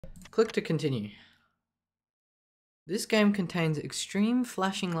Click to continue. This game contains extreme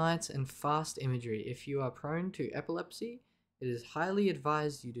flashing lights and fast imagery. If you are prone to epilepsy, it is highly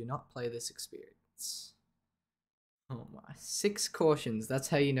advised you do not play this experience. Oh my. 6 cautions. That's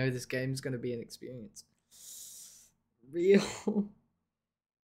how you know this game's going to be an experience. Real.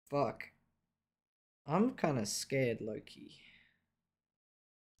 Fuck. I'm kind of scared, low-key.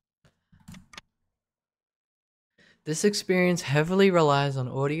 This experience heavily relies on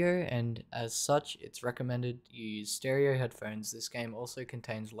audio, and as such, it's recommended you use stereo headphones. This game also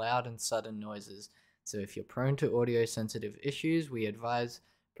contains loud and sudden noises, so if you're prone to audio-sensitive issues, we advise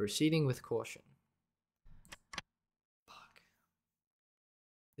proceeding with caution. Fuck.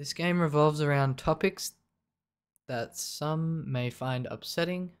 This game revolves around topics that some may find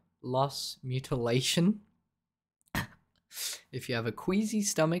upsetting: loss, mutilation. If you have a queasy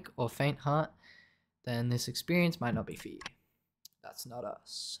stomach or faint heart, then this experience might not be for you. That's not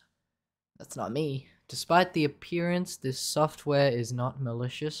us. That's not me. Despite the appearance, this software is not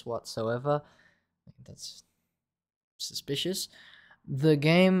malicious whatsoever. That's suspicious. The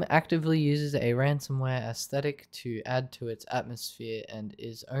game actively uses a ransomware aesthetic to add to its atmosphere and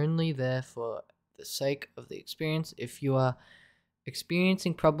is only there for the sake of the experience. If you are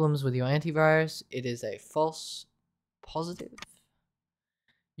experiencing problems with your antivirus, it is a false positive.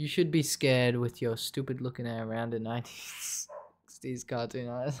 You should be scared with your stupid looking around a 1960s cartoon.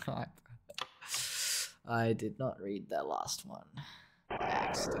 I did not read that last one by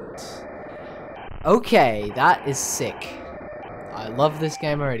accident. Okay, that is sick. I love this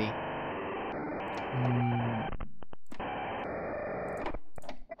game already.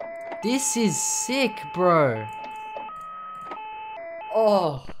 This is sick, bro.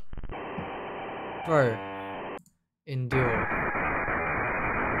 Oh. Bro. Endure.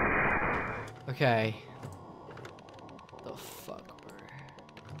 Okay. The fuck, bro.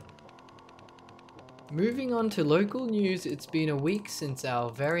 Moving on to local news, it's been a week since our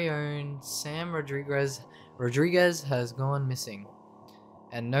very own Sam Rodriguez has gone missing,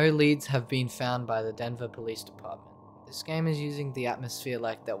 and no leads have been found by the Denver Police Department. This game is using the atmosphere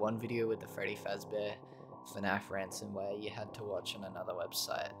like that one video with the Freddy Fazbear FNAF ransomware you had to watch on another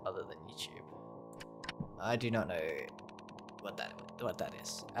website other than YouTube. I do not know what that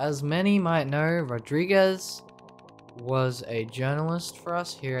is. As many might know, Rodriguez was a journalist for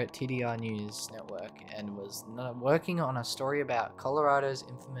us here at TDR News Network and was working on a story about Colorado's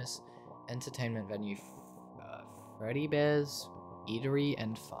infamous entertainment venue, Freddy Bear's Eatery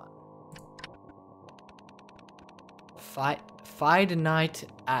and Fun. Fight night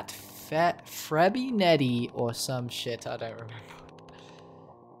at Frebinetti or some shit, I don't remember.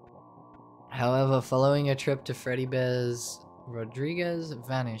 However, following a trip to Freddy Bear's, Rodriguez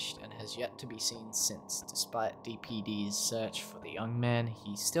vanished and has yet to be seen since. Despite DPD's search for the young man,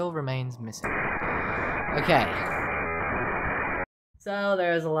 he still remains missing. Okay. So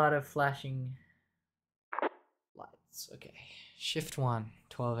there's a lot of flashing lights. Okay. Shift 1,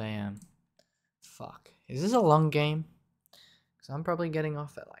 12 AM. Fuck. Is this a long game? Because I'm probably getting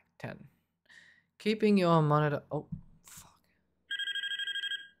off at like 10. Keeping your monitor... Oh, fuck.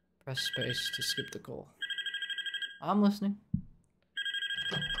 Press space to skip the call. I'm listening.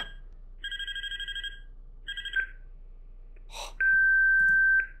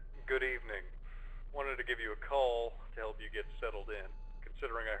 Good evening. Wanted to give you a call to help you get settled in,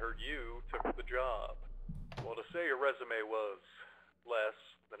 considering I heard you took the job. Well, to say your resume was less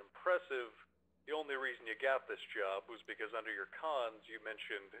than impressive, the only reason you got this job was because under your cons you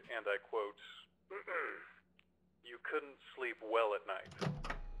mentioned, and I quote, you couldn't sleep well at night.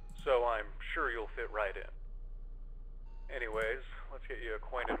 So I'm sure you'll fit right in. Anyways, let's get you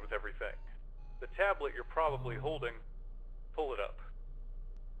acquainted with everything. The tablet you're probably holding, pull it up.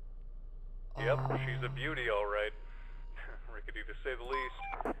 Yep, she's a beauty, alright. Rickety to say the least,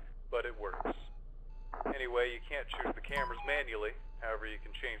 but it works. Anyway, you can't choose the cameras manually, however you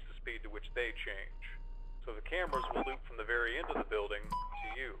can change the speed to which they change. So the cameras will loop from the very end of the building to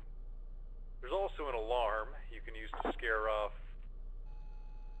you. There's also an alarm you can use to scare off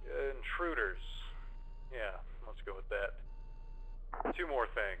intruders. Yeah, let's go with that. 2 more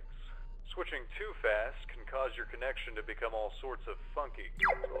things. Switching too fast can cause your connection to become all sorts of funky.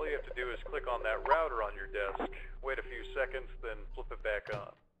 So all you have to do is click on that router on your desk, wait a few seconds, then flip it back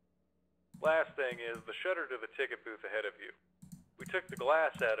on. Last thing is the shutter to the ticket booth ahead of you. We took the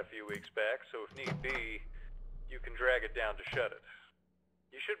glass out a few weeks back, so if need be, you can drag it down to shut it.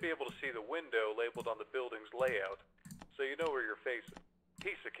 You should be able to see the window labeled on the building's layout, so you know where you're facing.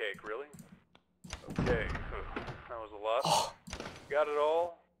 Piece of cake, really? Okay, that was a lot. Got it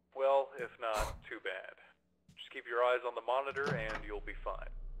all? Well, if not, too bad. Just keep your eyes on the monitor and you'll be fine.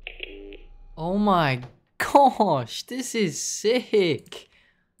 Oh my gosh, this is sick.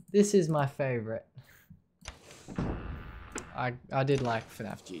 This is my favorite. I did like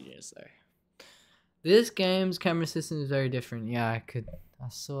FNAF Juniors though. This game's camera system is very different. Yeah, I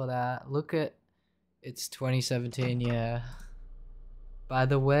saw that. Look at, it's 2017, yeah. By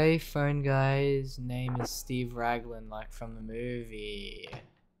the way, phone guy's name is Steve Raglan, like from the movie.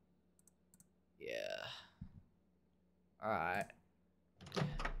 Yeah. Alright.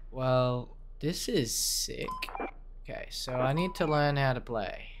 Well, this is sick. Okay, so I need to learn how to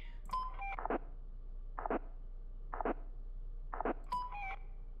play.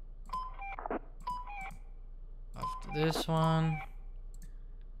 After this one,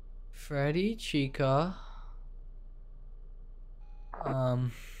 Freddy, Chica.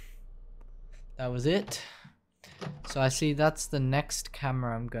 That was it. So I see that's the next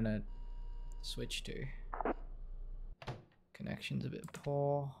camera I'm gonna switch to. Connection's a bit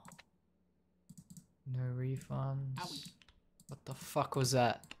poor. No refunds. Owie. What the fuck was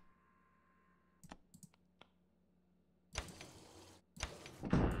that?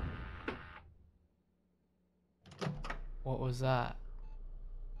 What was that?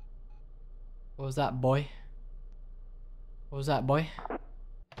 What was that, boy? What was that, boy?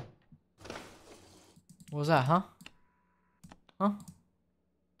 What was that, huh? Huh?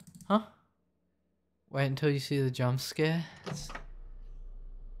 Huh? Wait until you see the jump scare.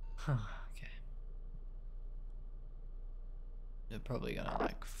 Huh, okay. They're probably gonna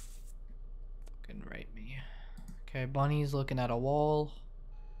like fucking rape me. Okay, Bonnie's looking at a wall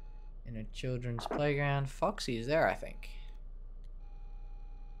in a children's playground. Foxy's there, I think.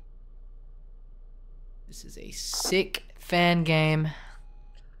 This is a sick fan game.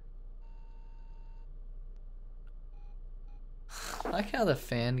 I like how the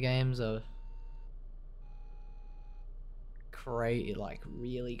fan games are like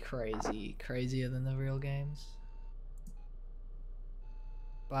really crazy, crazier than the real games.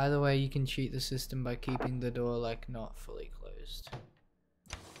 By the way, you can cheat the system by keeping the door like not fully closed.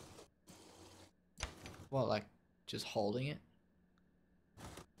 What, like just holding it?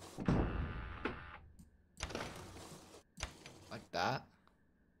 Like that?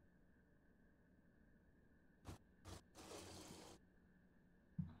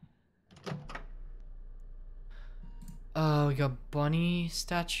 Oh, we got Bunny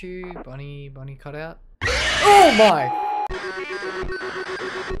statue, Bunny cutout. Oh my!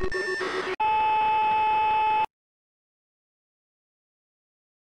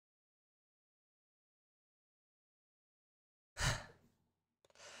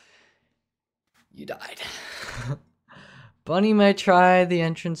 You died. Bunny may try the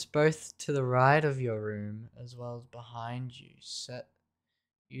entrance both to the right of your room as well as behind you.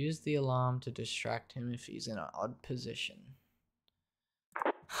 Use the alarm to distract him if he's in an odd position.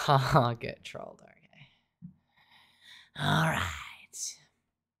 Haha, get trolled, okay. Alright.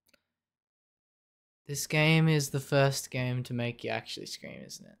 This game is the first game to make you actually scream,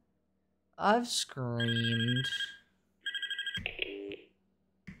 isn't it? I've screamed.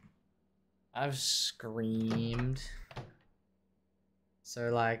 So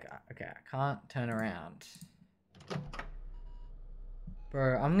like, okay, I can't turn around.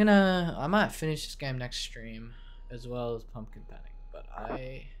 Bro, I might finish this game next stream as well as Pumpkin Panic, but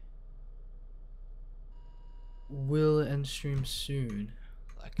I will end stream soon,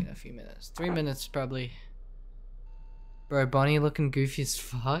 like in a few minutes. 3 minutes probably. Bro, Bonnie looking goofy as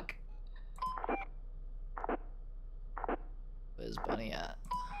fuck. Where's Bonnie at?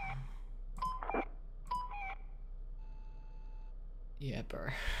 Yeah, bro.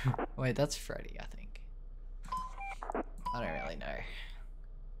 Wait, that's Freddy, I think. I don't really know.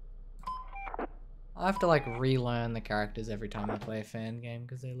 I have to like relearn the characters every time I play a fan game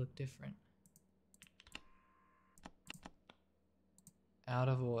because they look different. Out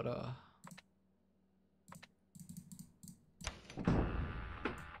of order.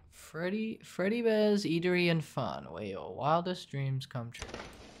 Freddy Bear's Eatery and Fun, where your wildest dreams come true.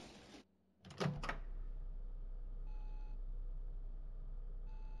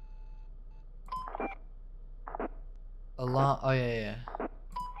 Alarm. Oh yeah.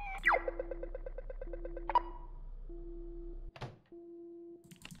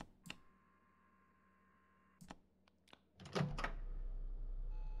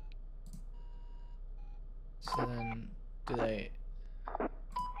 So then,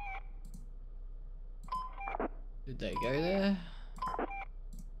 did they go there?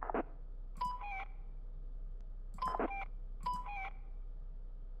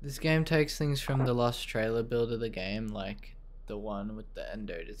 This game takes things from the Lost trailer build of the game, like the one with the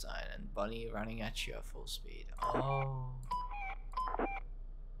endo design and Bunny running at you at full speed. Oh.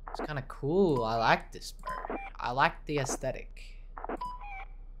 It's It's kind of cool. I like this, bro. I like the aesthetic.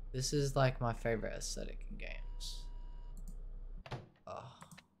 This is like my favorite aesthetic in games. Oh.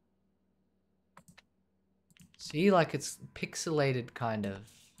 See, like it's pixelated kind of.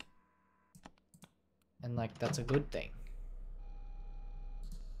 And like that's a good thing.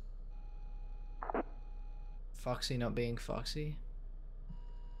 Foxy not being foxy.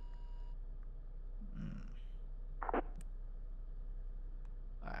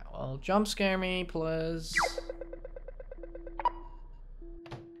 Alright, well, jump scare me, please.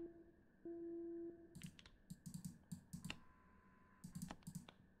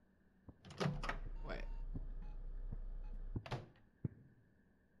 Wait.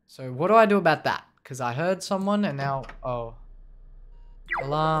 So what do I do about that? Because I heard someone and now... Oh.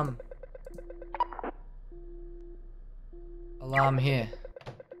 Alarm. Alarm here.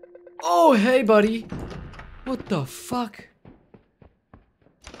 Oh, hey, buddy. What the fuck?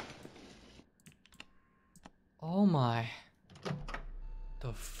 Oh my.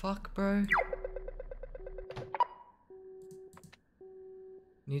 The fuck, bro?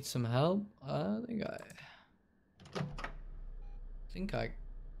 Need some help? I think I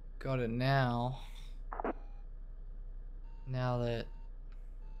got it now. Now that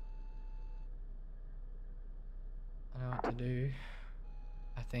I know what to do.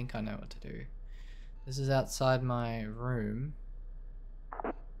 I think I know what to do. This is outside my room.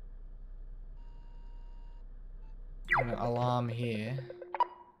 An alarm here.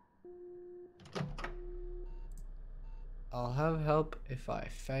 I'll have help if I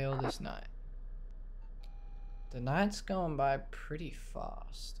fail this night. The night's going by pretty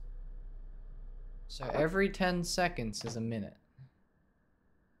fast. So every 10 seconds is a minute.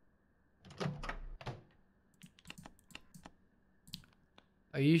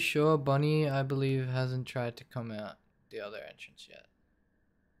 Are you sure Bunny, I believe, hasn't tried to come out the other entrance yet?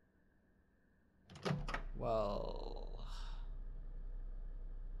 Well,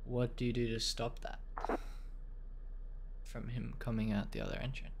 what do you do to stop that? From him coming out the other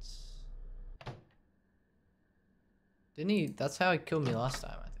entrance? Didn't he? That's how he killed me last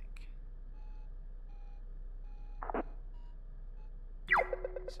time, I think.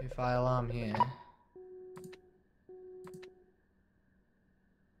 So if I alarm here.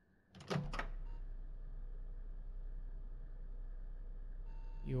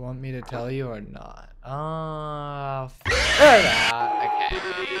 You want me to tell you or not? Oh, figure it out. Okay.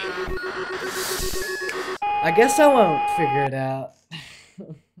 I guess I won't figure it out.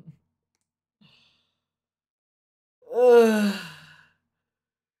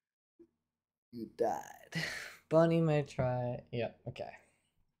 You died. Bunny may try. Yep, okay.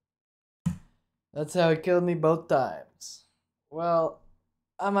 That's how it killed me both times. Well,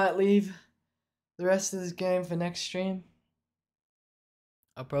 I might leave the rest of this game for next stream.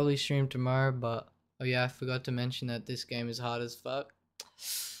 I'll probably stream tomorrow, but oh yeah, I forgot to mention that this game is hard as fuck.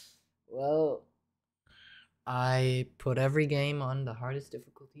 Well, I put every game on the hardest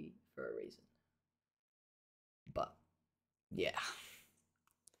difficulty for a reason. But yeah.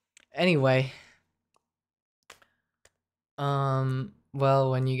 Anyway,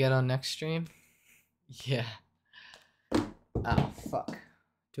 well, when you get on next stream, yeah. Oh fuck.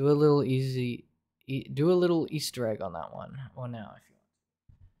 Do a little Easter egg on that one. Or now if you want.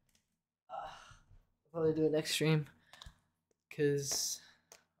 I'll probably do it next stream. Cause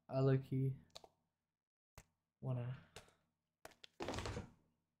I low-key wanna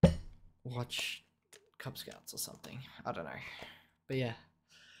watch Cub Scouts or something. I don't know. But yeah.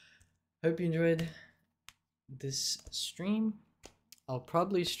 Hope you enjoyed this stream. I'll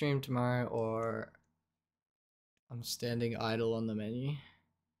probably stream tomorrow or I'm standing idle on the menu.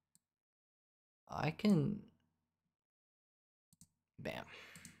 I can... Bam.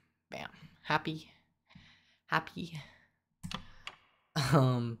 Bam. Happy.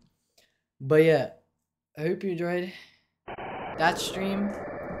 But yeah, I hope you enjoyed that stream.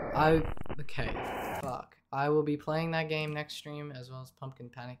 Okay, fuck. I will be playing that game next stream as well as Pumpkin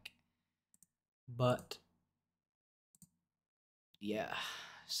Panic. But yeah,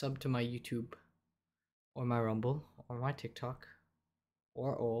 sub to my YouTube or my Rumble or my TikTok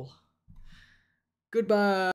or all. Goodbye.